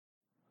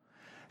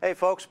Hey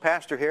folks,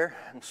 Pastor here.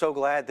 I'm so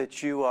glad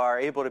that you are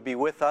able to be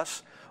with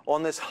us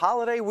on this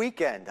holiday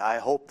weekend. I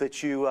hope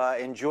that you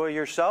enjoy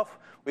yourself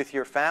with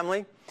your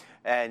family,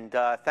 and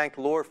thank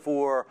the Lord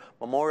for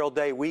Memorial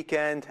Day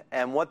weekend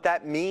and what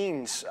that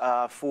means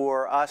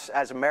for us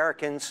as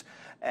Americans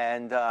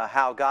and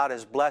how God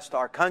has blessed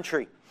our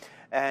country.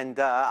 And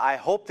I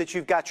hope that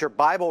you've got your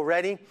Bible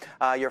ready,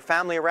 your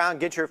family around.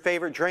 Get your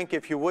favorite drink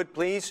if you would,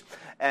 please.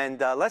 And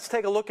let's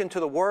take a look into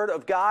the Word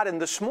of God.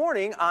 And this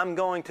morning, I'm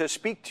going to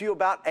speak to you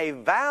about a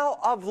vow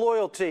of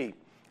loyalty.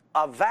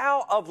 A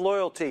vow of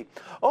loyalty.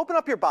 Open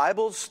up your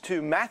Bibles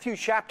to Matthew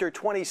chapter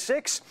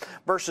 26,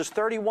 verses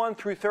 31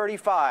 through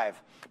 35.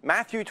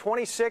 Matthew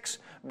 26,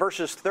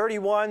 verses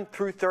 31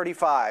 through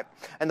 35.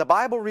 And the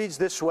Bible reads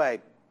this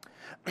way.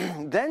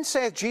 Then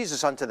saith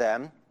Jesus unto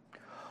them,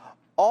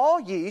 All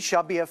ye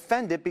shall be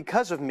offended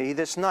because of me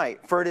this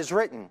night, for it is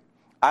written,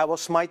 I will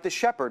smite the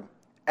shepherd,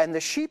 and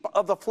the sheep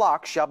of the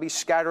flock shall be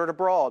scattered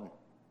abroad.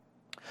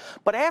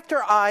 But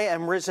after I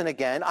am risen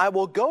again, I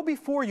will go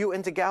before you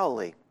into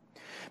Galilee.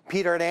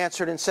 Peter had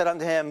answered and said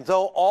unto him,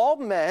 Though all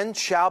men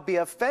shall be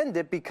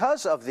offended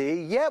because of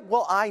thee, yet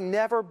will I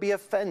never be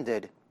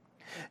offended.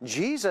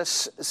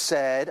 Jesus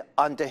said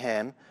unto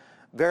him,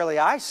 Verily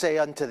I say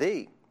unto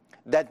thee,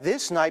 that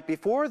this night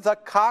before the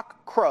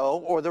cock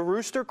crow, or the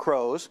rooster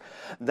crows,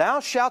 thou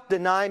shalt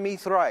deny me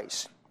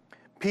thrice.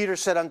 Peter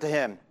said unto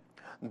him,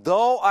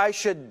 Though I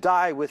should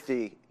die with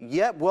thee,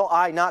 yet will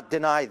I not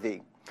deny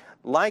thee.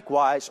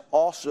 Likewise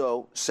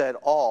also said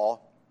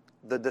all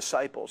the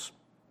disciples.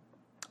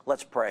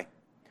 Let's pray.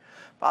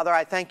 Father,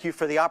 I thank you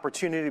for the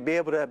opportunity to be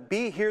able to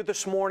be here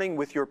this morning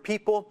with your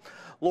people.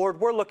 Lord,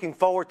 we're looking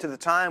forward to the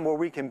time where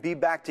we can be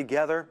back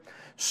together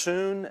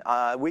soon.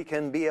 We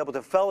can be able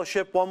to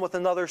fellowship one with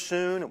another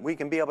soon. We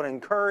can be able to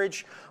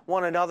encourage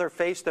one another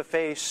face to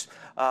face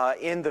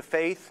in the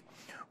faith.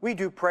 We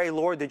do pray,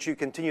 Lord, that you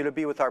continue to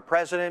be with our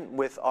president,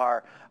 with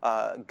our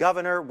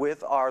governor,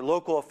 with our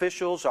local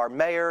officials, our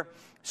mayor,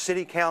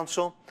 city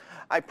council.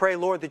 I pray,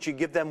 Lord, that you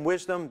give them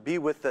wisdom, be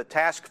with the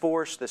task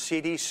force, the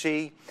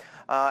CDC,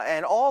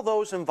 and all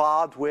those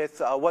involved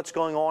with what's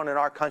going on in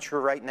our country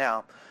right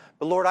now.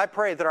 But Lord, I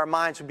pray that our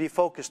minds would be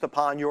focused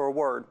upon your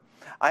word.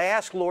 I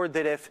ask, Lord,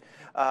 that if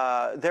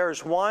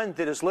there's one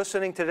that is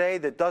listening today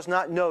that does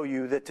not know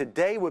you, that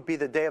today would be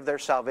the day of their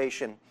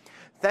salvation.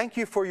 Thank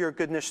you for your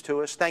goodness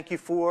to us. Thank you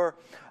for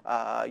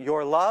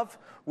your love.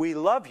 We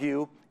love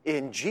you.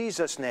 In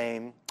Jesus'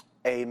 name,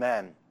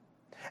 amen.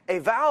 A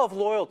vow of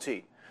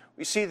loyalty.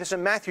 We see this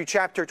in Matthew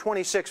chapter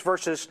 26,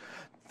 verses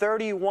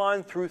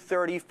 31 through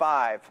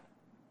 35.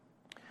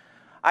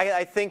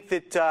 I think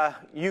that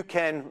you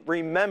can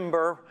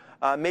remember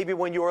maybe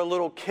when you were a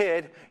little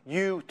kid,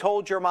 you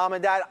told your mom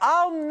and dad,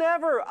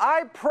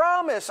 I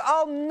promise,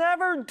 I'll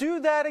never do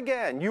that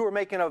again. You were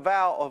making a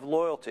vow of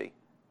loyalty.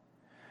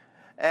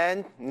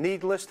 And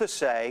needless to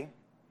say,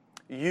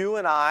 you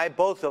and I,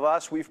 both of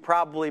us, we've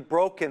probably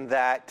broken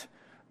that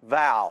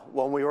vow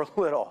when we were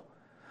little.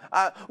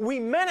 We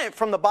meant it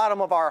from the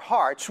bottom of our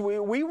hearts.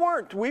 We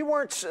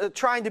weren't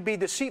trying to be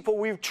deceitful.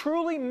 We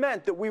truly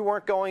meant that we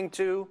weren't going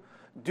to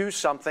do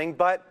something.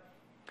 But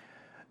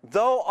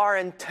though our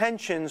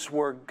intentions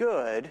were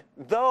good,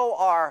 though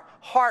our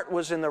heart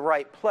was in the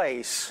right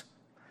place,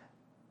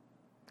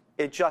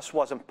 it just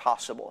wasn't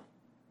possible.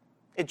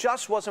 It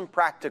just wasn't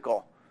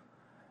practical.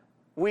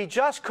 We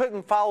just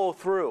couldn't follow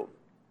through.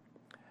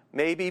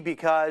 Maybe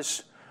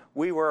because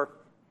we were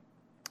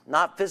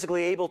not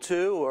physically able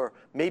to, or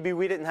maybe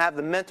we didn't have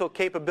the mental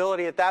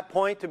capability at that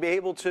point to be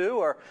able to,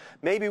 or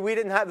maybe we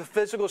didn't have the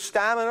physical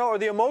stamina or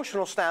the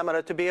emotional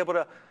stamina to be able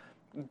to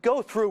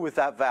go through with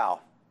that vow.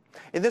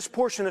 In this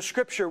portion of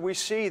Scripture, we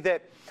see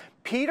that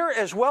Peter,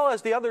 as well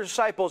as the other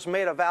disciples,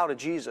 made a vow to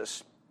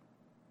Jesus.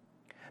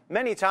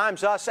 Many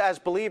times, us as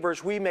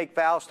believers, we make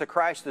vows to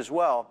Christ as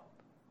well.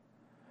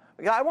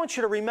 I want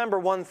you to remember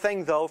one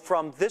thing, though,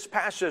 from this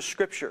passage of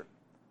Scripture,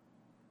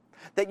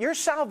 that your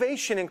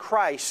salvation in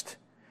Christ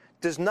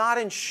does not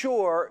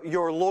ensure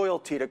your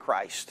loyalty to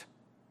Christ.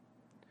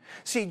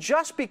 See,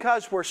 just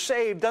because we're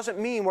saved doesn't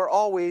mean we're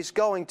always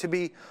going to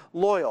be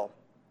loyal.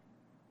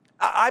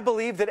 I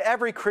believe that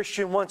every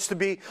Christian wants to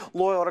be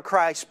loyal to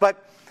Christ,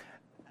 but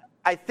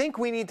I think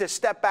we need to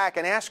step back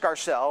and ask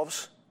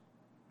ourselves,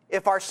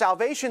 if our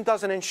salvation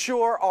doesn't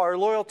ensure our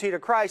loyalty to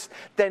Christ,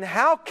 then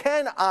how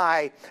can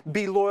I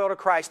be loyal to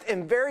Christ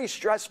in very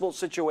stressful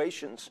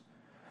situations,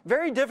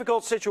 very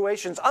difficult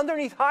situations,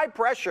 underneath high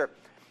pressure?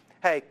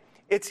 Hey,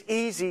 it's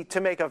easy to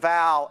make a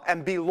vow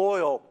and be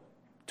loyal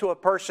to a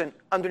person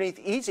underneath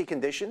easy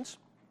conditions,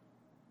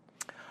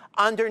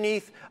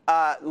 underneath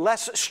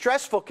less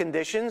stressful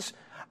conditions,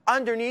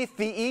 underneath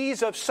the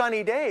ease of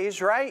sunny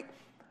days, right?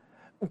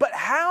 But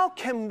how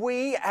can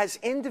we as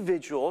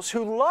individuals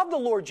who love the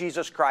Lord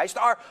Jesus Christ,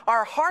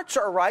 our hearts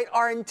are right,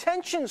 our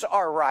intentions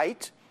are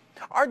right,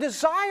 our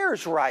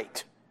desires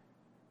right,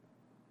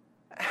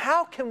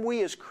 how can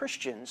we as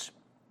Christians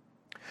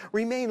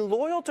remain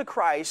loyal to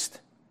Christ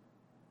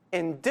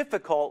in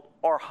difficult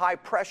or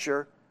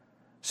high-pressure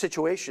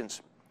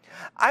situations?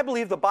 I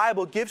believe the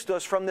Bible gives to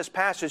us from this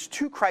passage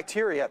two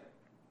criteria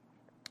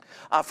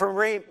from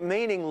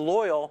remaining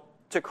loyal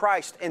to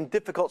Christ in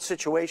difficult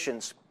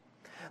situations.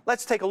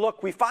 Let's take a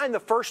look. We find the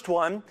first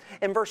one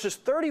in verses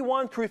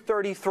 31 through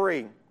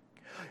 33.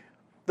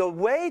 The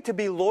way to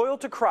be loyal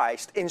to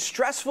Christ in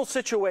stressful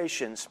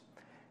situations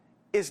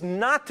is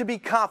not to be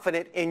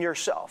confident in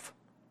yourself.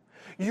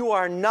 You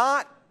are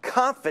not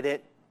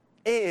confident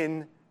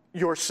in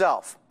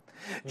yourself.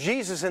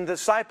 Jesus and the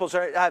disciples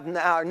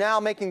are now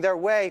making their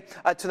way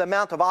to the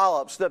Mount of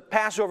Olives. The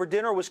Passover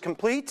dinner was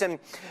complete, and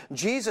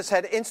Jesus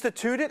had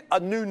instituted a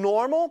new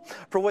normal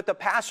for what the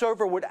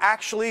Passover would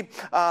actually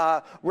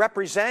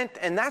represent,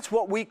 and that's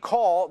what we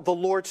call the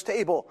Lord's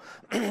table,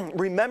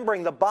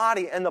 remembering the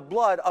body and the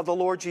blood of the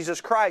Lord Jesus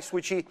Christ,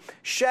 which He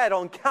shed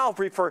on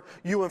Calvary for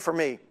you and for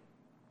me.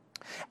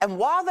 And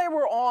while they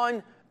were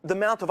on the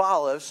Mount of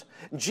Olives,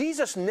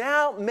 Jesus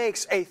now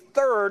makes a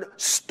third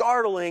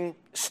startling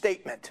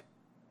statement.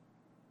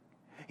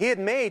 He had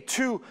made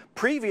two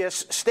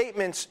previous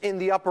statements in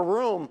the upper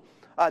room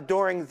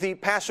during the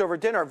Passover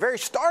dinner, very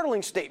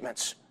startling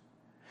statements.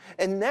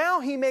 And now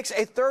he makes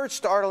a third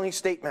startling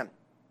statement.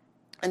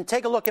 And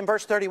take a look in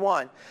verse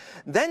 31.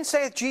 Then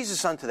saith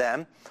Jesus unto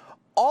them,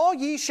 all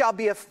ye shall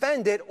be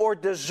offended or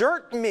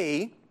desert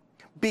me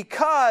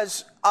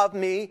because of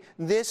me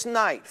this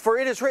night. For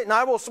it is written,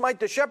 I will smite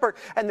the shepherd,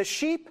 and the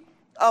sheep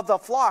of the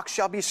flock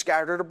shall be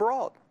scattered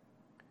abroad.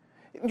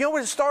 You know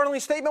what his startling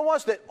statement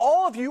was? That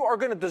all of you are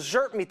going to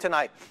desert me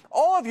tonight.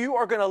 All of you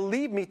are going to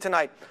leave me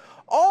tonight.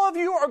 All of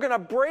you are going to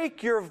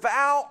break your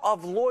vow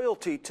of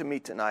loyalty to me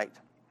tonight.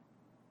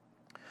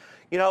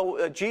 You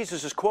know,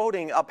 Jesus is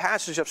quoting a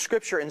passage of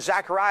Scripture in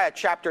Zechariah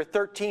chapter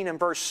 13 and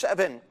verse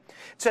 7. It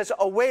says,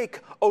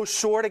 awake, O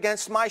sword,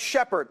 against my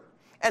shepherd,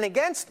 and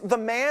against the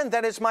man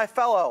that is my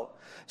fellow,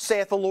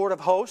 saith the Lord of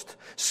hosts.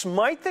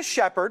 Smite the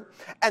shepherd,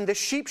 and the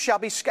sheep shall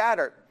be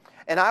scattered,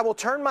 and I will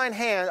turn mine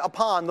hand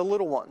upon the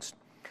little ones.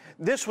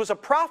 This was a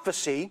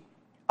prophecy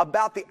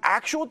about the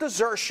actual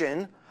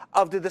desertion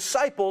of the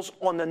disciples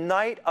on the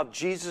night of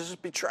Jesus'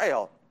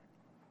 betrayal.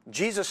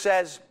 Jesus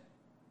says,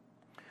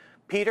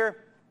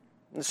 Peter,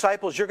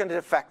 disciples, you're going to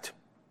defect.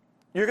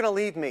 You're going to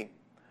leave me.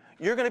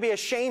 You're going to be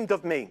ashamed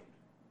of me.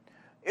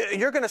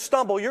 You're going to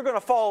stumble. You're going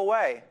to fall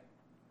away.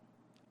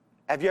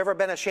 Have you ever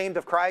been ashamed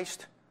of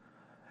Christ?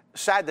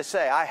 Sad to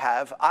say, I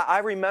have. I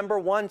remember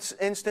one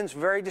instance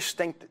very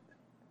distinct.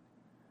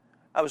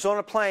 I was on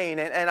a plane,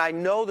 and I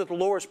know that the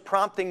Lord is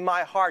prompting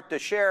my heart to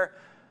share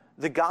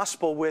the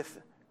gospel with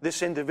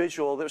this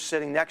individual that was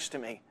sitting next to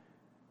me.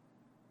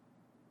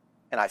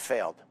 And I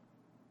failed.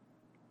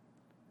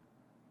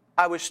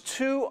 I was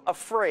too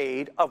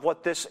afraid of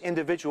what this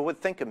individual would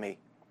think of me.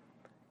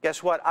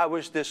 Guess what? I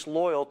was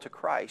disloyal to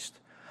Christ.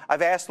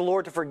 I've asked the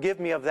Lord to forgive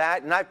me of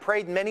that, and I've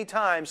prayed many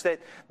times that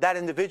that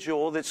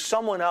individual, that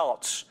someone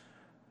else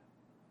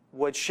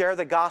would share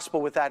the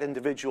gospel with that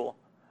individual.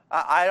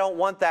 I don't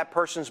want that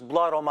person's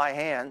blood on my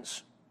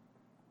hands.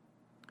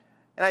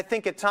 And I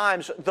think at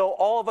times, though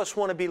all of us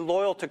want to be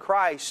loyal to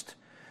Christ,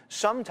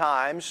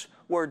 sometimes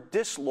we're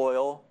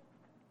disloyal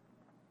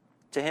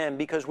to Him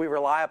because we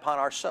rely upon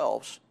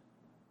ourselves.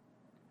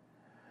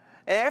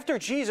 And after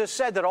Jesus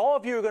said that all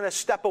of you are going to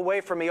step away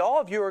from me, all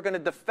of you are going to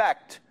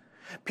defect,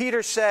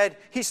 Peter said,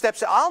 he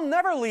steps out, I'll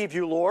never leave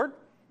you, Lord.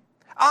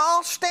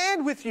 I'll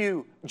stand with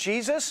you,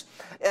 Jesus.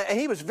 And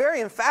he was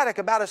very emphatic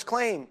about his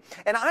claim.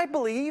 And I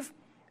believe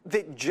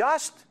that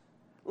just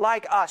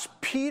like us,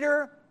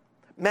 Peter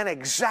meant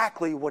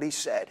exactly what he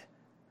said.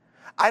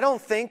 I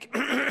don't think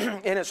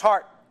in his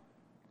heart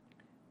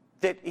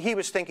that he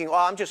was thinking,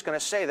 well, I'm just going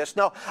to say this.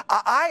 No,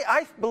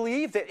 I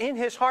believe that in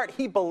his heart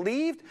he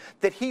believed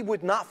that he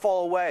would not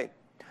fall away,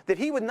 that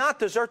he would not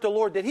desert the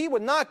Lord, that he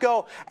would not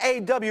go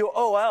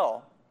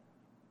AWOL.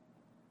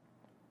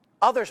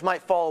 Others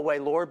might fall away,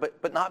 Lord,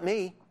 but not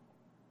me.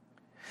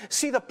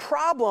 See, the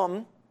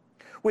problem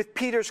with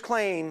Peter's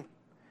claim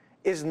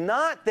is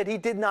not that he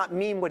did not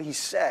mean what he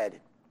said.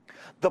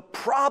 The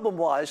problem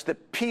was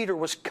that Peter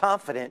was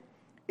confident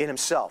in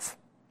himself.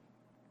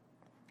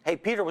 Hey,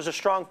 Peter was a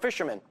strong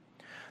fisherman.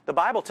 The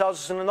Bible tells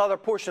us in another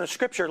portion of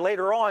Scripture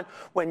later on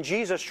when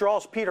Jesus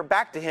draws Peter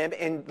back to him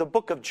in the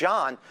book of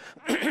John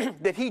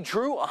that he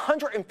drew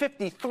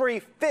 153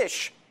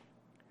 fish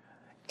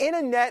in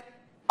a net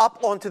up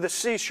onto the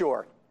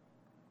seashore.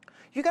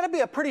 You got to be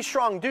a pretty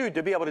strong dude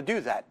to be able to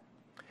do that.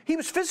 He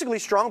was physically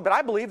strong, but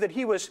I believe that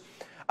he was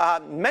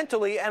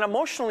mentally and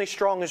emotionally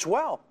strong as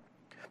well,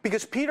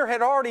 because Peter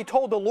had already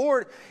told the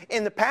Lord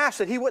in the past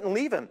that he wouldn't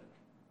leave him,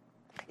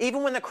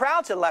 even when the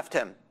crowds had left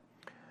him.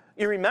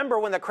 You remember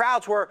when the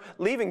crowds were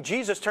leaving,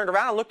 Jesus turned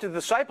around and looked at the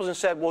disciples and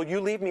said, will you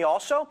leave me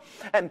also?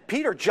 And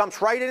Peter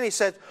jumps right in and he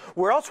said,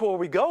 where else will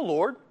we go,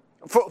 Lord?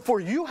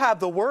 For you have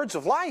the words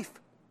of life.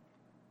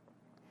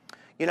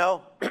 You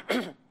know,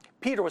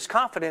 Peter was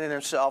confident in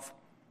himself.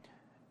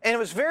 And it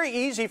was very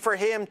easy for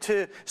him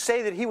to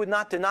say that he would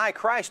not deny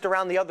Christ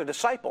around the other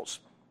disciples.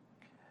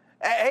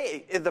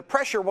 Hey, the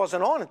pressure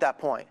wasn't on at that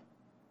point.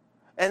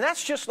 And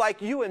that's just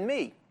like you and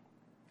me.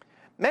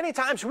 Many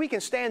times we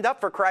can stand up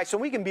for Christ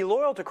and we can be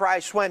loyal to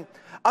Christ when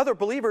other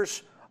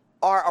believers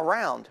are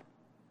around.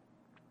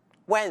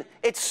 when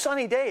it's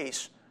sunny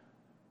days,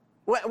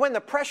 when the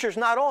pressure's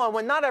not on,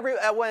 when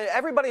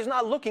everybody's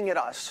not looking at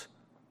us.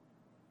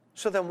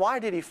 So then why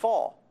did he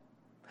fall?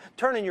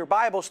 Turn in your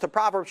Bibles to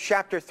Proverbs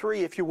chapter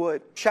 3, if you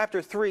would.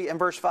 Chapter 3 and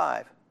verse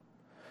 5.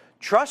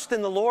 Trust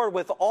in the Lord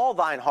with all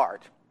thine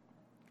heart,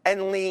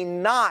 and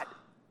lean not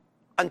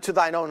unto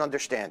thine own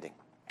understanding.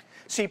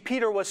 See,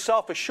 Peter was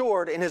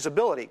self-assured in his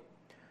ability.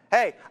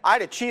 Hey,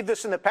 I'd achieved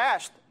this in the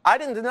past. I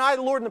didn't deny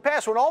the Lord in the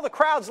past. When all the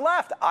crowds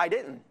left, I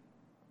didn't.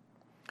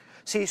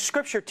 See,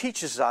 Scripture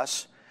teaches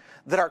us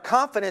that our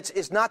confidence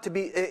is to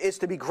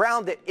be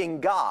grounded in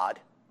God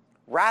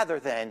rather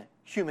than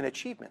human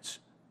achievements.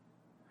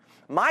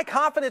 My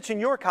confidence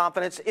and your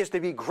confidence is to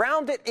be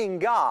grounded in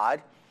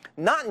God,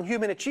 not in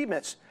human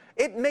achievements.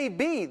 It may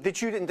be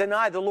that you didn't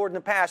deny the Lord in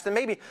the past, and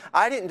maybe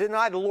I didn't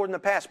deny the Lord in the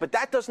past, but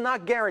that does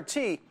not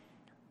guarantee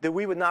that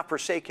we would not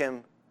forsake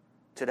him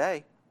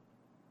today.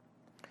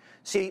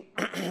 See,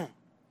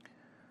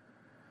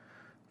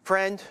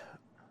 friend,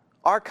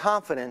 our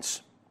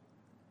confidence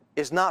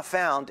is not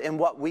found in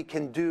what we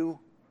can do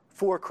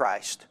for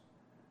Christ,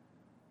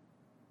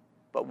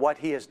 but what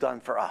he has done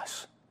for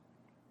us.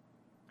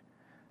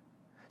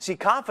 See,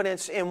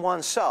 confidence in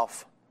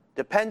oneself,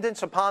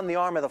 dependence upon the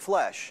arm of the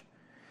flesh,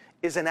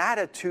 is an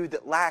attitude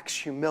that lacks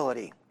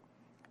humility,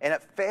 and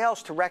it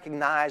fails to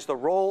recognize the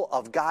role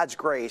of God's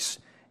grace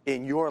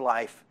in your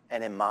life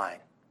and in mine.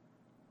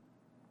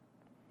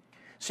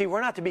 See,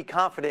 we're not to be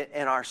confident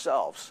in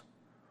ourselves.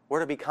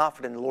 We're to be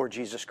confident in the Lord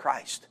Jesus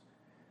Christ.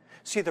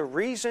 See, the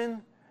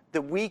reason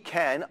that we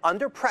can,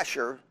 under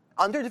pressure,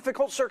 under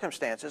difficult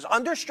circumstances,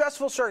 under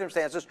stressful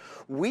circumstances,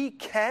 we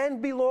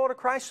can be loyal to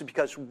Christ is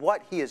because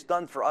what he has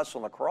done for us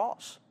on the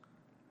cross.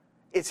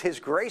 It's his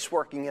grace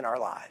working in our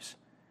lives.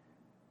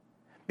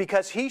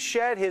 Because he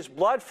shed his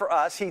blood for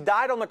us, he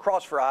died on the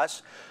cross for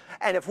us,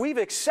 and if we've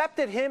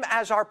accepted him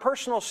as our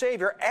personal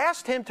Savior,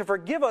 asked him to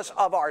forgive us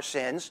of our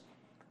sins,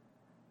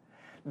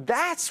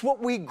 that's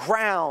what we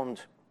ground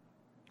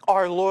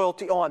our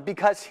loyalty on.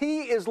 Because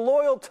he is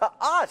loyal to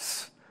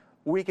us,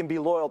 we can be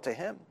loyal to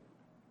him.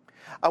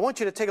 I want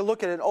you to take a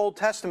look at an Old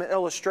Testament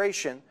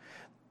illustration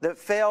that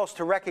fails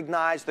to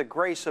recognize the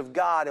grace of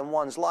God in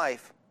one's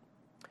life.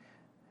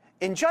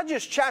 In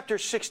Judges chapter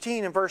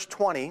 16 and verse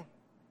 20,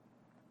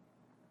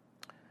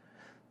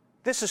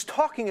 this is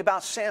talking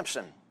about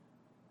Samson.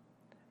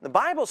 The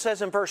Bible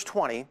says in verse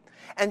 20,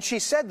 and she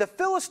said, the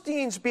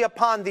Philistines be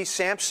upon thee,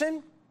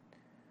 Samson.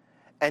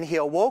 And he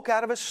awoke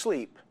out of his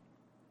sleep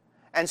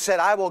and said,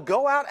 I will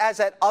go out as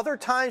at other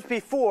times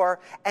before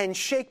and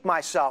shake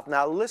myself.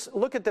 Now listen,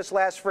 look at this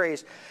last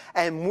phrase.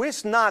 And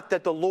wist not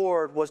that the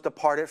Lord was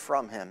departed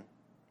from him.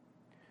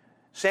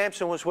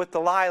 Samson was with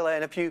Delilah,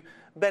 and if you've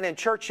been in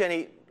church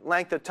any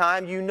length of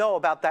time, you know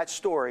about that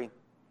story.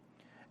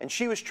 And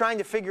she was trying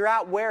to figure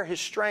out where his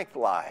strength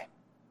lay.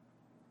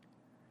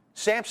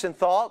 Samson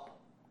thought,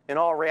 in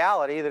all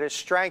reality, that his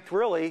strength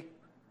really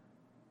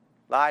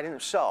lied in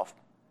himself.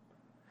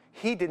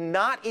 He did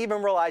not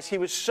even realize he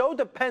was so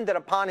dependent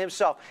upon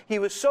himself. He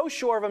was so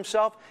sure of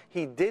himself,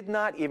 he did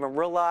not even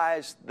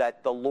realize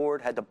that the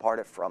Lord had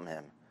departed from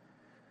him.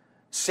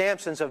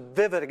 Samson's a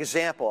vivid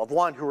example of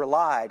one who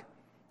relied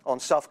on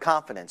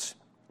self-confidence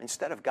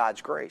instead of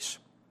God's grace.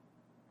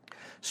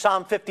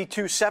 Psalm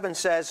 52:7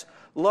 says,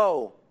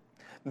 Lo,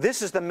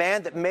 this is the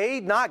man that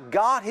made not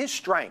God his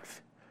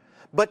strength,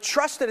 but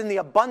trusted in the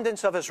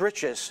abundance of his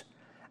riches,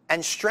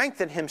 and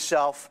strengthened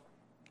himself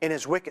in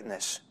his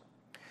wickedness.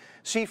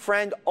 See,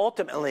 friend,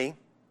 ultimately,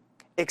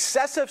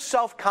 excessive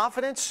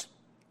self-confidence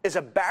is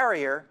a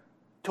barrier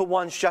to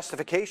one's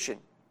justification.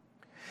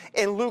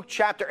 In Luke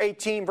chapter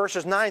 18,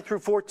 verses 9 through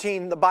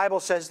 14, the Bible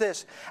says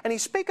this, and he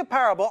spake a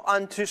parable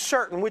unto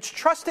certain which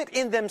trusted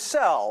in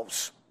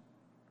themselves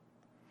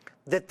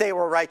that they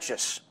were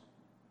righteous,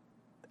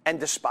 and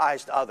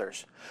despised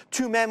others.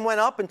 Two men went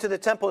up into the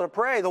temple to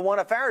pray, the one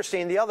a Pharisee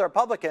and the other a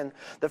publican.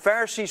 The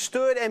Pharisee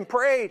stood and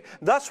prayed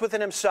thus within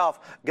himself,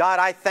 God,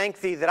 I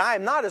thank thee that I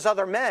am not as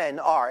other men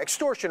are,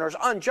 extortioners,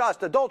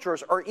 unjust,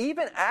 adulterers, or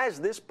even as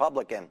this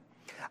publican.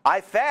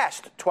 I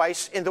fast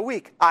twice in the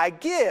week. I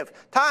give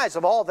tithes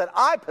of all that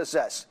I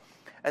possess.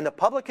 And the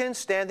publican,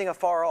 standing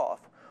afar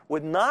off,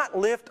 would not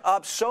lift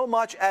up so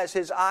much as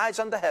his eyes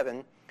unto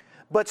heaven,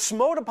 but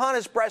smote upon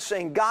his breast,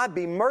 saying, God,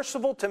 be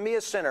merciful to me,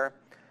 a sinner.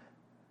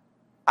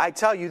 I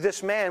tell you,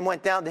 this man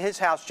went down to his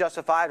house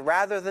justified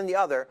rather than the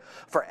other.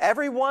 For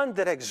everyone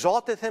that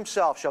exalteth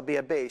himself shall be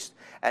abased,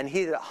 and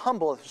he that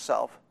humbleth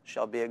himself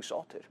shall be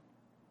exalted.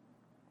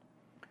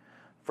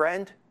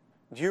 Friend,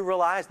 do you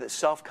realize that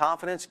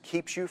self-confidence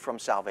keeps you from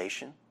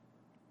salvation?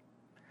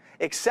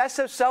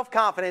 Excessive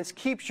self-confidence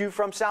keeps you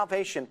from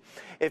salvation.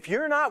 If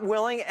you're not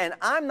willing, and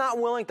I'm not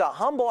willing, to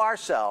humble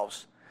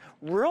ourselves,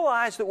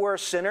 realize that we're a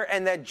sinner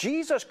and that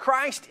Jesus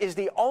Christ is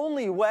the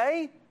only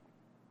way,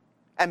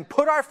 and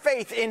put our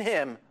faith in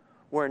him,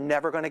 we're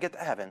never going to get to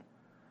heaven.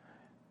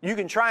 You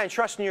can try and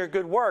trust in your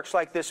good works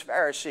like this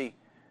Pharisee.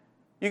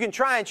 You can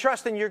try and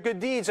trust in your good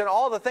deeds and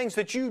all the things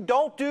that you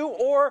don't do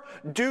or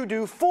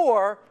do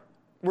for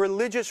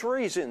religious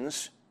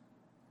reasons.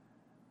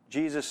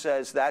 Jesus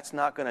says that's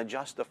not going to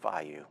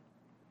justify you.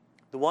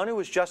 The one who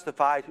was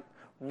justified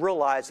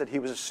realized that he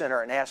was a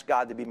sinner and asked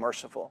God to be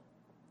merciful.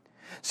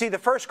 See, the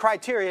first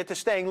criteria to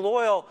staying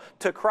loyal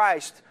to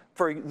Christ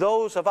for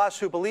those of us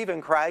who believe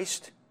in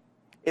Christ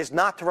is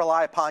not to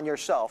rely upon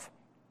yourself.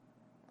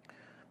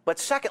 But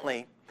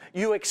secondly,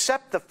 you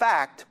accept the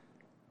fact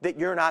that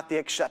you're not the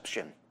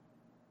exception.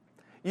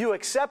 You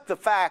accept the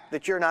fact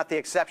that you're not the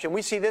exception.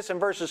 We see this in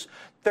verses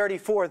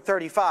 34 and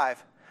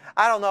 35.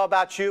 I don't know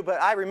about you,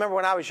 but I remember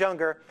when I was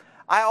younger,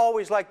 I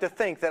always liked to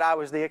think that I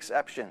was the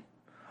exception.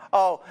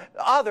 Oh,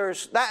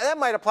 others, that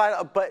might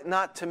apply, but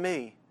not to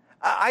me.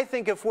 I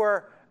think if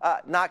we're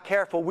not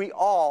careful, we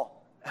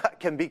all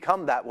can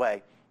become that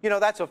way. You know,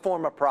 that's a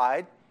form of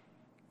pride,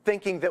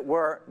 thinking that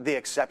we're the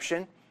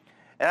exception.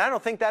 And I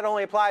don't think that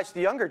only applies to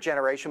the younger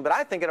generation, but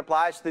I think it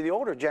applies to the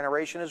older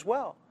generation as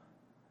well.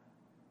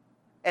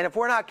 And if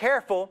we're not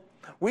careful,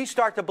 we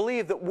start to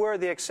believe that we're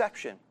the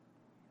exception,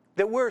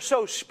 that we're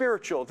so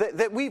spiritual,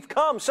 that we've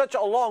come such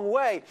a long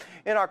way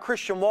in our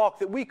Christian walk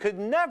that we could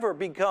never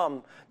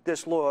become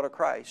disloyal to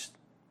Christ.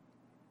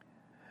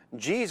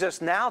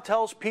 Jesus now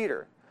tells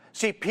Peter,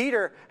 see,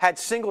 Peter had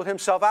singled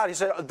himself out. He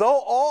said, though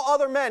all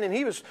other men, and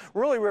he was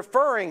really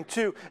referring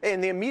to,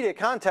 in the immediate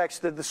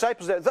context, the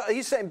disciples.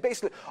 He's saying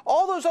basically,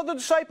 all those other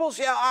disciples,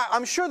 yeah,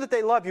 I'm sure that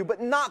they love you,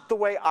 but not the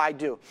way I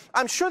do.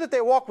 I'm sure that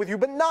they walk with you,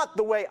 but not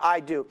the way I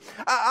do.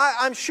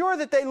 I'm sure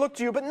that they look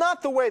to you, but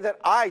not the way that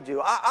I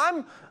do.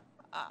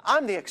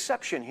 I'm the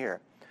exception here.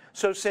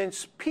 So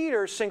since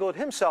Peter singled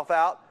himself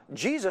out,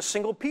 Jesus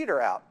singled Peter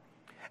out.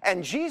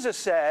 And Jesus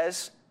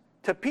says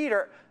to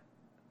Peter,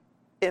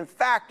 in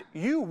fact,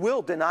 you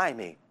will deny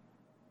me.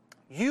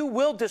 You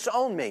will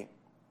disown me.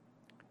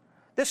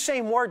 This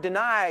same word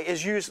deny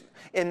is used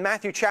in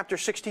Matthew chapter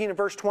 16 and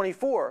verse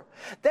 24.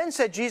 Then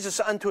said Jesus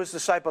unto his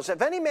disciples,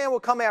 if any man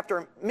will come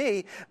after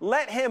me,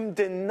 let him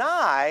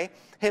deny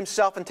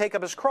himself and take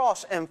up his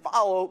cross and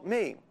follow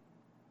me.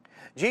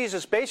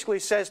 Jesus basically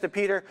says to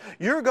Peter,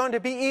 you're going to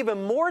be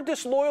even more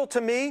disloyal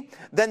to me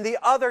than the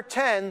other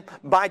 10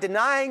 by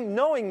denying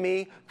knowing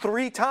me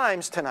 3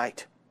 times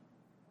tonight.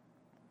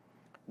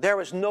 There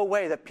was no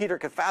way that Peter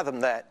could fathom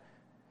that.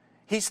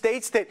 He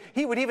states that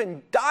he would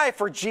even die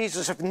for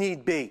Jesus if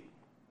need be.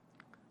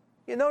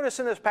 You notice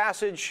in this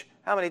passage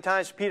how many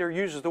times Peter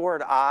uses the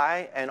word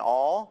I and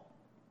all?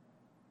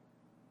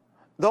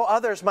 Though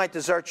others might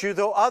desert you,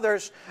 though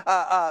others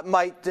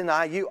might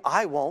deny you,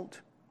 I won't.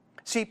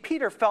 See,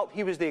 Peter felt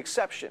he was the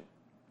exception.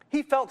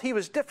 He felt he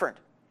was different.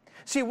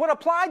 See, what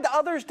applied to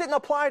others didn't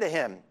apply to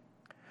him.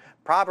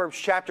 Proverbs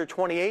chapter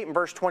 28 and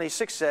verse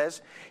 26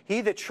 says,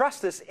 he that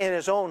trusteth in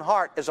his own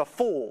heart is a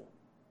fool.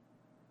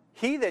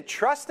 He that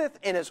trusteth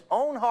in his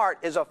own heart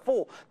is a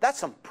fool. That's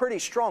some pretty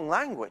strong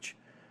language.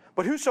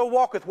 But whoso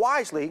walketh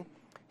wisely,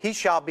 he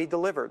shall be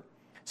delivered.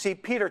 See,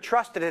 Peter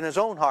trusted in his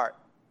own heart.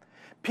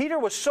 Peter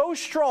was so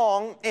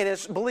strong in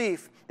his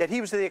belief that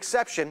he was the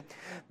exception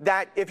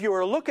that if you were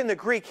to look in the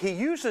Greek, he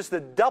uses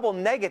the double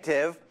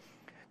negative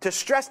to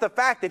stress the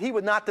fact that he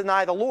would not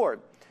deny the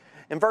Lord.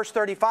 In verse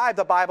 35,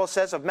 the Bible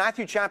says of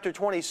Matthew chapter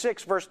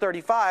 26, verse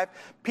 35,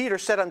 Peter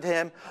said unto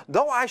him,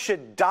 though I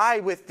should die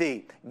with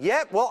thee,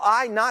 yet will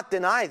I not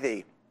deny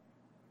thee.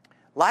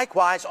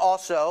 Likewise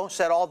also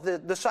said all the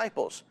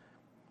disciples.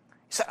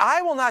 He said,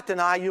 I will not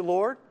deny you,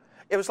 Lord.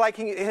 It was like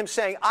him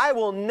saying, I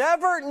will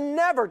never,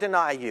 never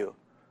deny you.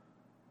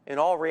 In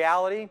all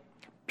reality,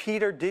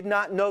 Peter did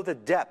not know the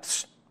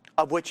depths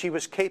of which he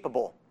was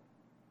capable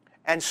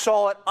and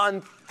saw it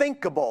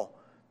unthinkable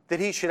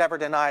that he should ever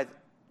deny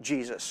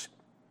Jesus.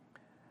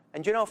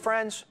 And you know,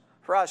 friends,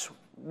 for us,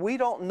 we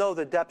don't know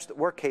the depths that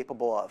we're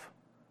capable of.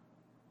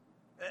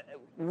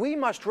 We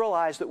must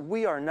realize that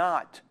we are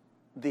not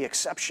the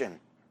exception.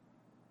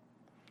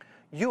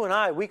 You and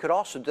I, we could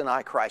also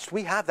deny Christ.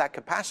 We have that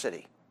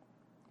capacity.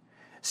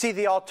 See,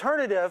 the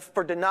alternative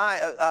for the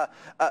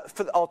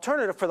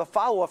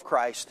follow of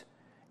Christ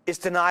is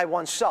deny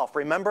oneself.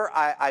 Remember,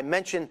 I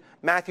mentioned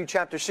Matthew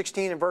chapter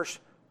 16 and verse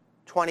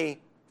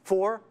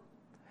 24.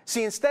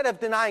 See, instead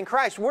of denying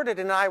Christ, we're to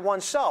deny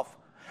oneself.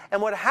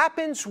 And what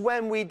happens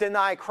when we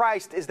deny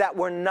Christ is that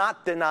we're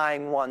not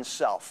denying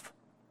oneself.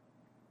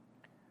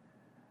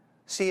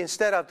 See,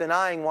 instead of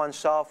denying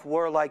oneself,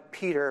 we're like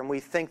Peter and we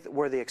think that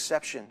we're the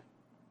exception.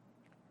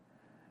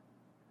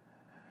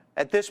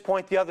 At this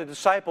point, the other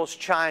disciples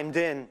chimed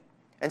in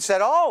and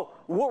said, oh,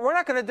 we're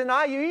not going to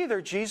deny you either,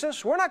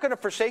 Jesus. We're not going to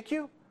forsake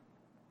you.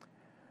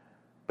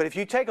 But if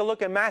you take a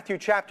look at Matthew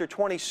chapter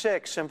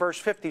 26 and verse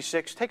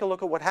 56, take a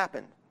look at what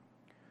happened.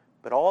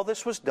 But all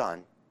this was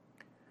done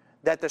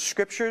that the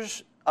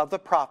scriptures of the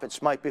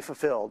prophets might be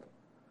fulfilled.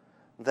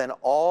 Then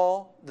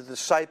all the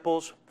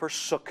disciples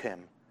forsook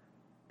him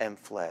and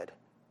fled.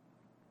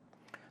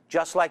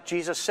 Just like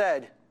Jesus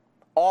said,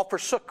 all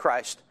forsook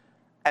Christ,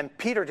 and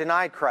Peter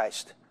denied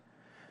Christ.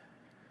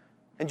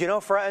 And you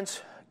know,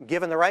 friends,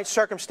 given the right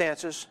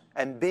circumstances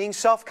and being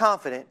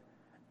self-confident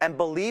and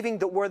believing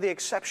that we're the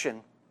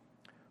exception,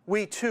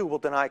 we too will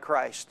deny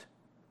Christ.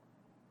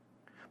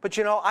 But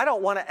you know, I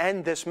don't want to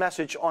end this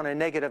message on a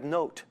negative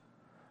note.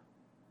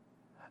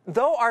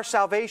 Though our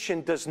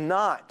salvation does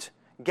not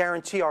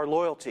guarantee our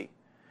loyalty,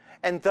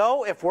 and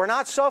though if we're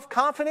not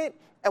self-confident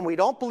and we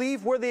don't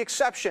believe we're the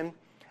exception,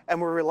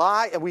 and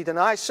we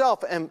deny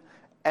self and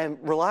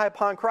rely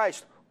upon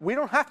Christ, we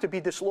don't have to be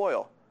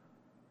disloyal.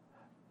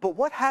 But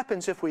what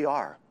happens if we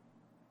are?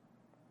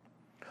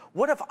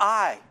 What if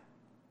I,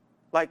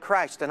 like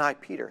Christ, deny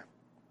Peter?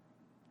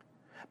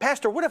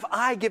 Pastor, what if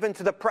I give in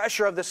to the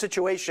pressure of the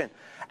situation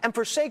and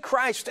forsake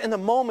Christ in the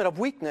moment of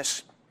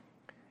weakness?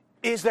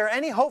 Is there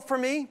any hope for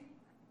me?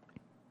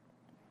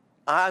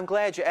 I'm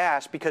glad you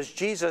asked, because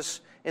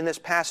Jesus in this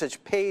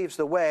passage paves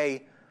the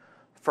way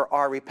for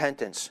our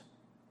repentance.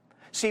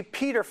 See,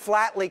 Peter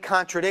flatly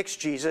contradicts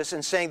Jesus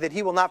in saying that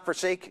he will not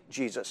forsake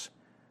Jesus.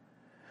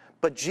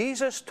 But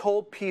Jesus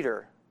told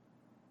Peter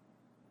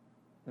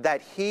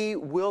that he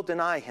will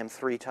deny him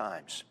 3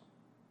 times.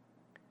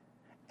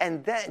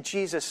 And then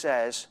Jesus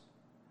says,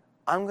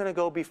 I'm going to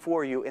go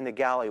before you in the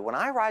Galilee. When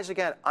I rise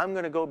again, I'm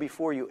going to go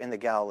before you in the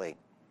Galilee.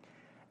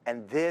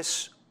 And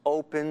this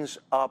opens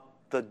up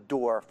the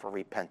door for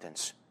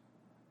repentance.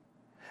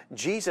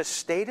 Jesus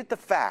stated the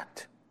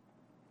fact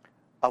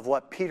of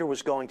what Peter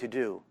was going to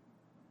do.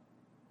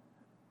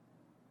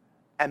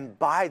 And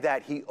by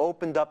that, he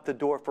opened up the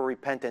door for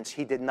repentance.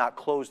 He did not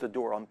close the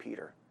door on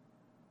Peter.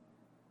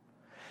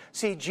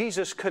 See,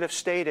 Jesus could have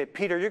stated,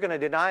 Peter, you're going to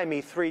deny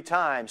me 3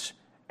 times,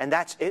 and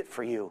that's it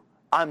for you.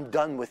 I'm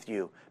done with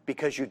you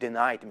because you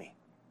denied me.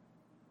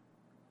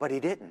 But he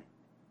didn't.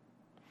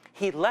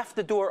 He left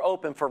the door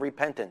open for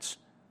repentance.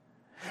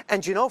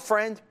 And you know,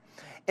 friend,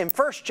 in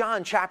 1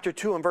 John chapter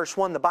 2 and verse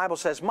 1, the Bible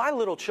says, my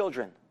little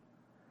children,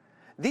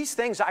 these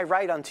things I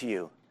write unto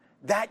you,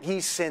 that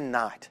ye sin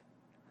not.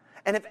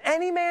 And if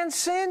any man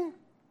sin,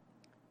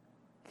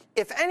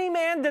 if any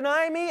man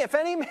deny me, if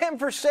any man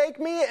forsake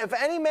me, if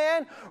any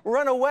man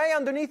run away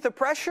underneath the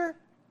pressure,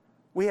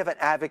 we have an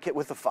advocate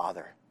with the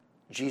Father,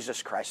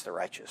 Jesus Christ the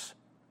righteous.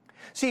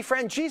 See,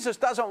 friend, Jesus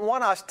doesn't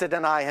want us to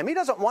deny him. He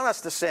doesn't want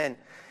us to sin.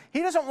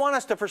 He doesn't want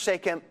us to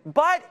forsake him.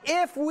 But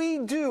if we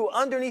do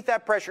underneath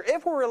that pressure,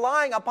 if we're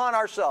relying upon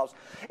ourselves,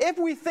 if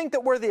we think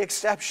that we're the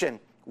exception,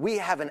 we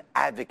have an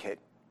advocate.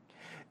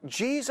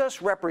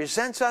 Jesus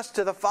represents us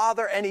to the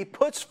Father, and he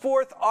puts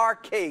forth our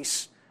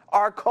case,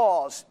 our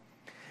cause.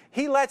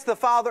 He lets the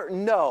Father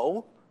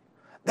know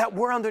that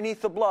we're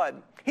underneath the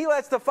blood. He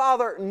lets the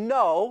Father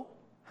know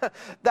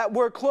that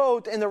we're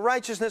clothed in the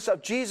righteousness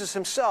of Jesus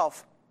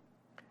himself.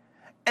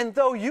 And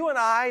though you and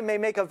I may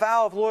make a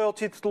vow of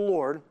loyalty to the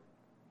Lord,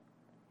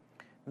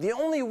 the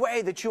only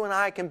way that you and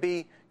I can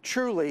be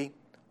truly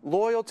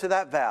loyal to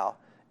that vow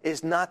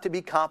is not to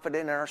be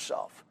confident in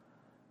ourselves.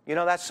 You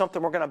know, that's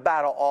something we're going to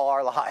battle all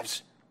our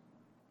lives.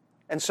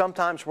 And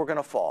sometimes we're going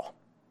to fall.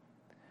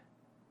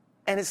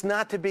 And it's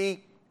not to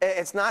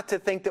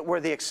think that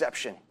we're the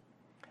exception.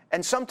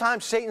 And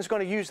sometimes Satan's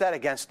going to use that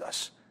against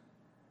us.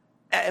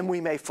 And we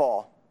may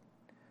fall.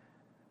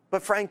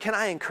 But friend, can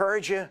I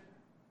encourage you?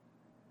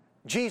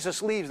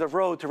 Jesus leaves the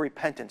road to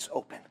repentance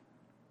open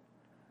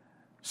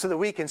so that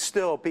we can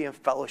still be in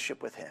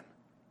fellowship with him.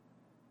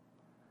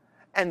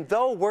 And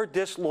though we're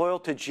disloyal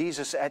to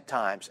Jesus at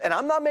times, and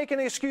I'm not making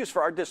an excuse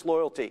for our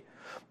disloyalty,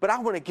 but I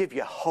want to give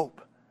you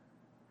hope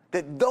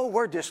that though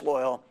we're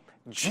disloyal,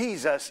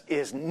 Jesus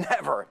is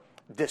never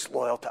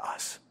disloyal to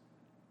us.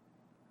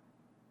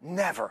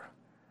 Never.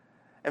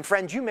 And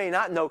friend, you may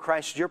not know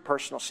Christ as your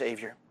personal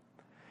Savior.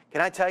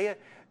 Can I tell you,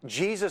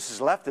 Jesus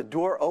has left the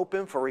door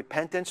open for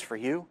repentance for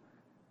you.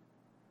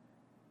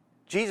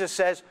 Jesus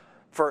says,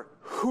 for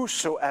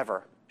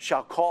whosoever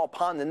shall call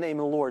upon the name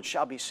of the Lord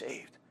shall be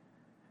saved.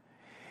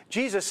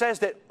 Jesus says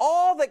that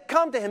all that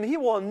come to him, he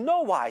will in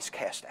no wise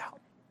cast out.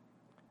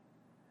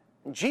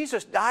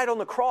 Jesus died on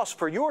the cross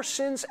for your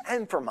sins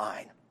and for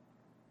mine.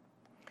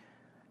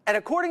 And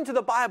according to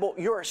the Bible,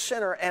 you're a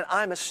sinner and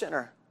I'm a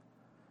sinner.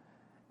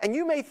 And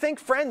you may think,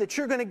 friend, that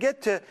you're going to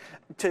get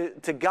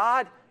to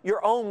God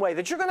your own way,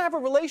 that you're going to have a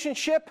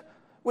relationship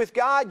with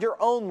God your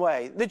own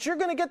way, that you're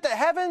going to get to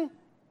heaven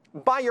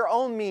by your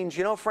own means.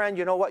 You know, friend,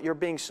 you know what? You're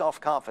being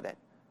self-confident.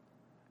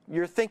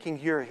 You're thinking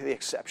you're the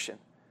exception.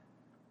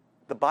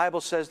 The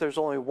Bible says there's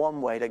only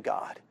one way to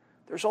God.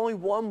 There's only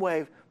one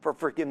way for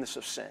forgiveness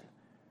of sin.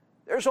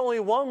 There's only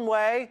one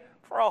way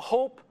for a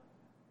hope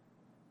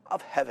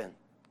of heaven,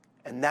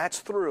 and that's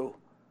through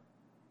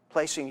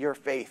placing your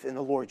faith in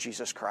the Lord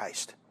Jesus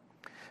Christ.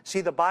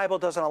 See, the Bible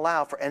doesn't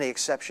allow for any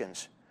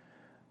exceptions.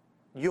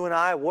 You and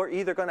I, we're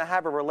either going to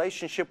have a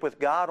relationship with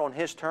God on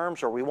his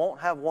terms or we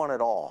won't have one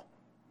at all.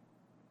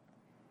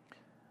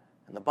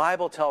 And the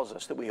Bible tells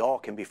us that we all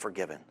can be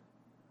forgiven.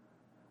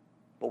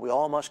 But we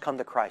all must come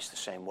to Christ the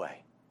same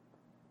way.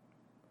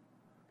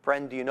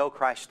 Friend, do you know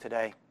Christ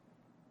today?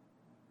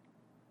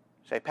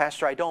 Say,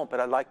 Pastor, I don't, but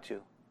I'd like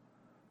to.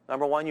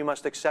 Number one, you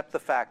must accept the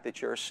fact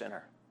that you're a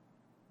sinner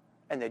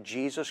and that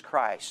Jesus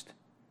Christ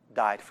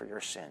died for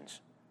your sins.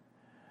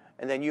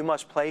 And then you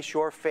must place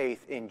your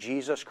faith in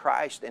Jesus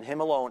Christ and him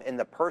alone, in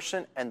the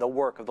person and the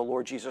work of the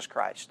Lord Jesus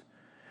Christ.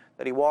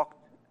 That he walked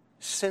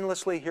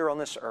sinlessly here on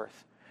this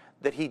earth.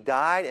 That he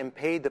died and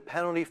paid the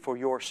penalty for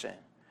your sin.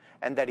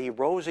 And that he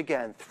rose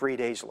again 3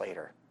 days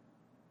later.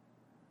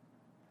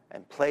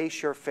 and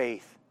place your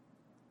faith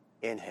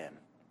in him.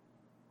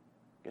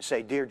 You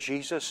say, "Dear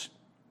Jesus,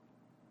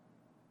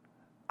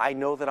 I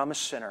know that I'm a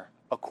sinner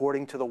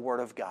according to the Word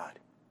of God.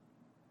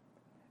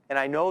 And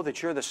I know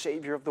that you're the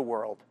Savior of the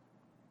world.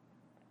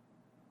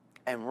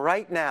 And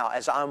right now,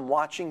 as I'm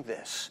watching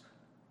this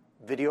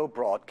video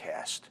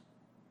broadcast,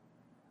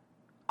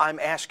 I'm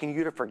asking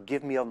you to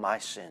forgive me of my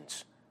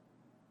sins.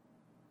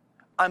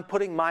 I'm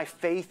putting my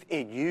faith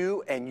in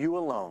you and you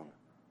alone,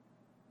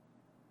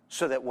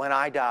 so that when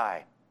I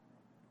die,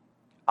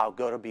 I'll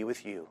go to be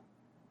with you."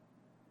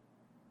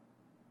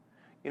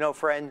 You know,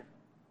 friend,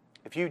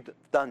 if you've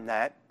done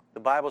that, the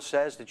Bible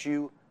says that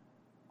you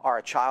are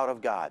a child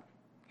of God.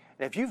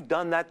 And if you've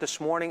done that this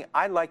morning,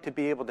 I'd like to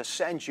be able to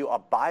send you a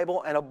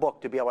Bible and a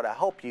book to be able to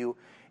help you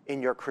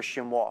in your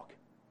Christian walk.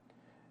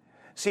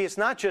 See, it's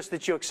not just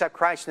that you accept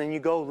Christ and then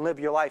you go and live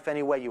your life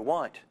any way you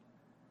want.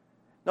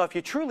 No, if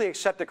you truly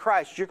accepted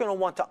Christ, you're going to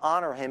want to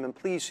honor him and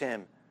please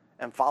him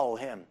and follow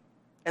him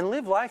and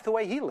live life the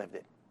way he lived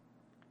it.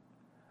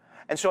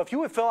 And so if you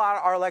would fill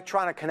out our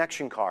electronic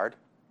connection card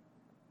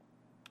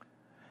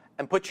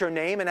and put your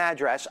name and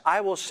address,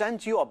 I will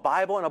send you a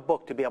Bible and a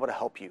book to be able to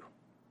help you.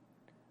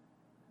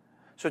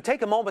 So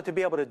take a moment to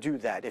be able to do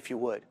that, if you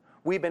would.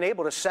 We've been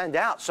able to send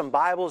out some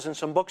Bibles and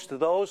some books to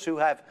those who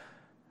have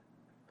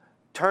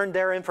turned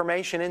their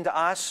information into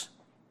us,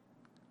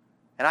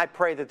 and I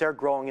pray that they're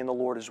growing in the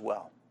Lord as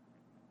well.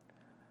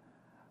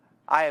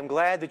 I am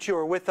glad that you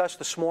are with us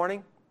this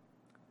morning,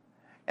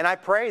 and I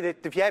pray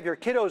that if you have your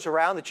kiddos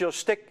around, that you'll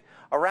stick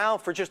around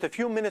for just a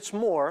few minutes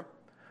more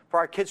for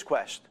our Kids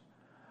Quest.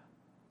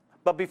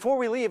 But before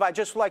we leave, I'd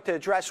just like to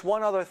address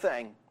one other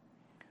thing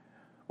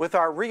with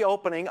our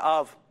reopening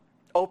of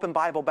Open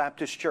Bible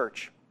Baptist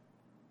Church.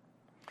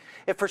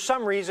 If for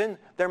some reason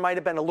there might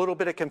have been a little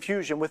bit of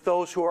confusion with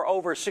those who are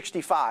over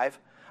 65,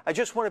 I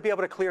just want to be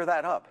able to clear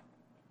that up.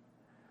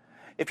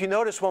 If you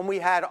notice, when we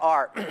had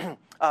our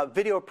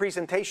video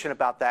presentation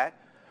about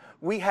that,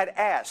 we had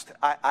asked,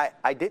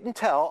 I didn't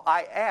tell,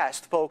 I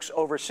asked folks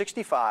over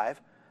 65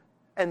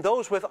 and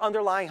those with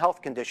underlying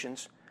health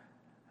conditions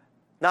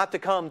not to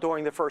come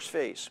during the first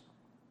phase.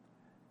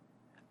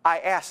 I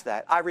asked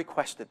that. I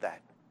requested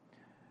that.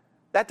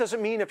 That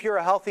doesn't mean if you're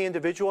a healthy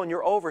individual and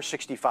you're over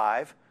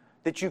 65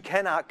 that you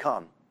cannot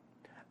come.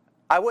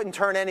 I wouldn't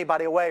turn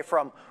anybody away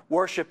from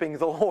worshiping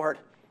the Lord.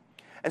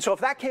 And so if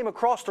that came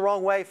across the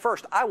wrong way,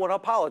 first, I want to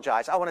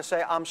apologize. I want to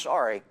say I'm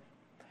sorry.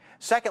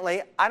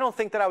 Secondly, I don't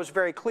think that I was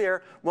very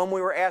clear when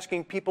we were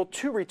asking people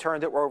to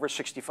return that were over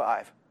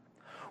 65.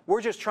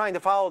 We're just trying to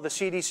follow the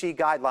CDC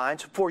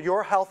guidelines for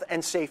your health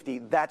and safety.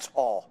 That's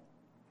all.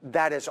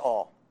 That is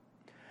all.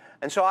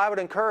 And so I would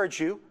encourage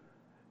you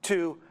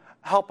to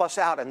help us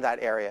out in that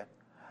area.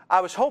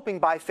 I was hoping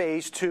by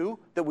phase 2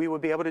 that we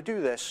would be able to do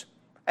this,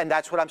 and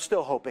that's what I'm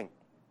still hoping.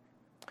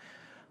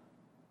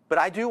 But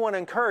I do want to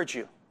encourage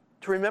you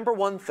to remember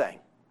one thing,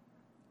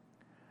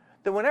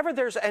 that whenever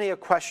there's any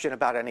question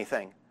about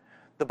anything,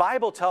 the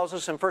Bible tells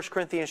us in 1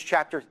 Corinthians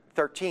chapter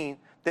 13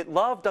 that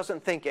love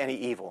doesn't think any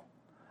evil.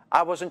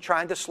 I wasn't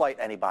trying to slight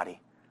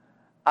anybody.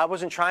 I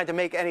wasn't trying to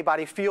make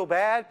anybody feel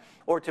bad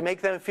or to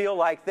make them feel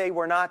like they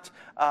were not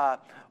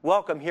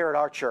welcome here at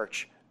our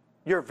church.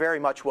 You're very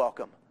much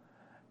welcome.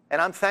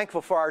 And I'm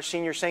thankful for our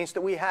senior saints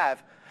that we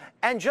have,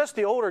 and just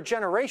the older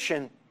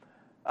generation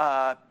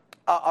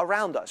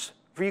around us.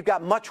 For you've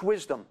got much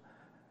wisdom.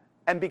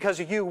 And because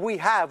of you, we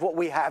have what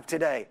we have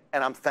today,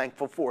 and I'm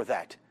thankful for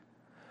that.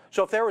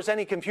 So if there was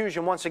any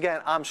confusion, once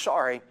again, I'm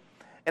sorry.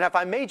 And if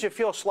I made you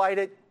feel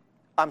slighted,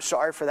 I'm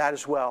sorry for that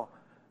as well.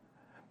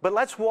 But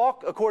let's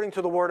walk according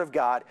to the Word of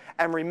God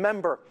and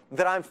remember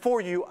that I'm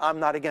for you, I'm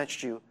not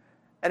against you.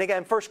 And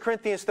again, 1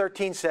 Corinthians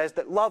 13 says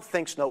that love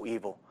thinks no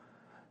evil.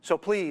 So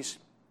please,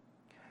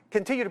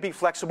 continue to be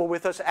flexible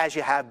with us as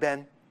you have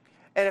been.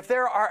 And if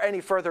there are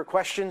any further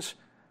questions,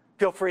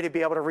 feel free to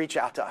be able to reach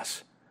out to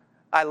us.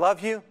 I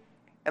love you,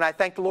 and I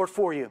thank the Lord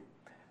for you.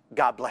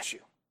 God bless you.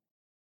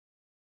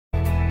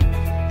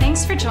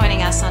 Thanks for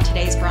joining us on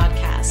today's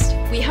broadcast.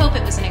 We hope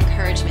it was an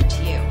encouragement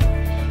to you.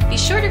 Be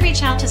sure to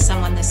reach out to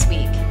someone this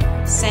week.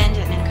 Send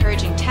an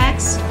encouraging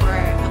text or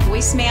a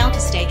voicemail to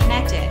stay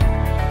connected.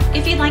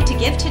 If you'd like to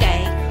give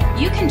today,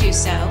 you can do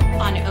so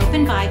on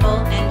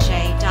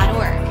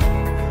openbiblenj.org.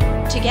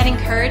 To get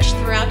encouraged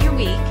throughout your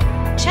week,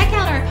 check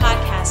out our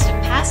podcast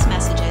of past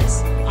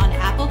messages on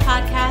Apple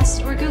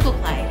Podcasts or Google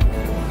Play.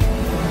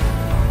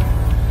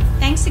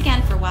 Thanks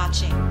again for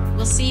watching.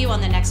 We'll see you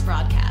on the next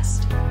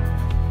broadcast.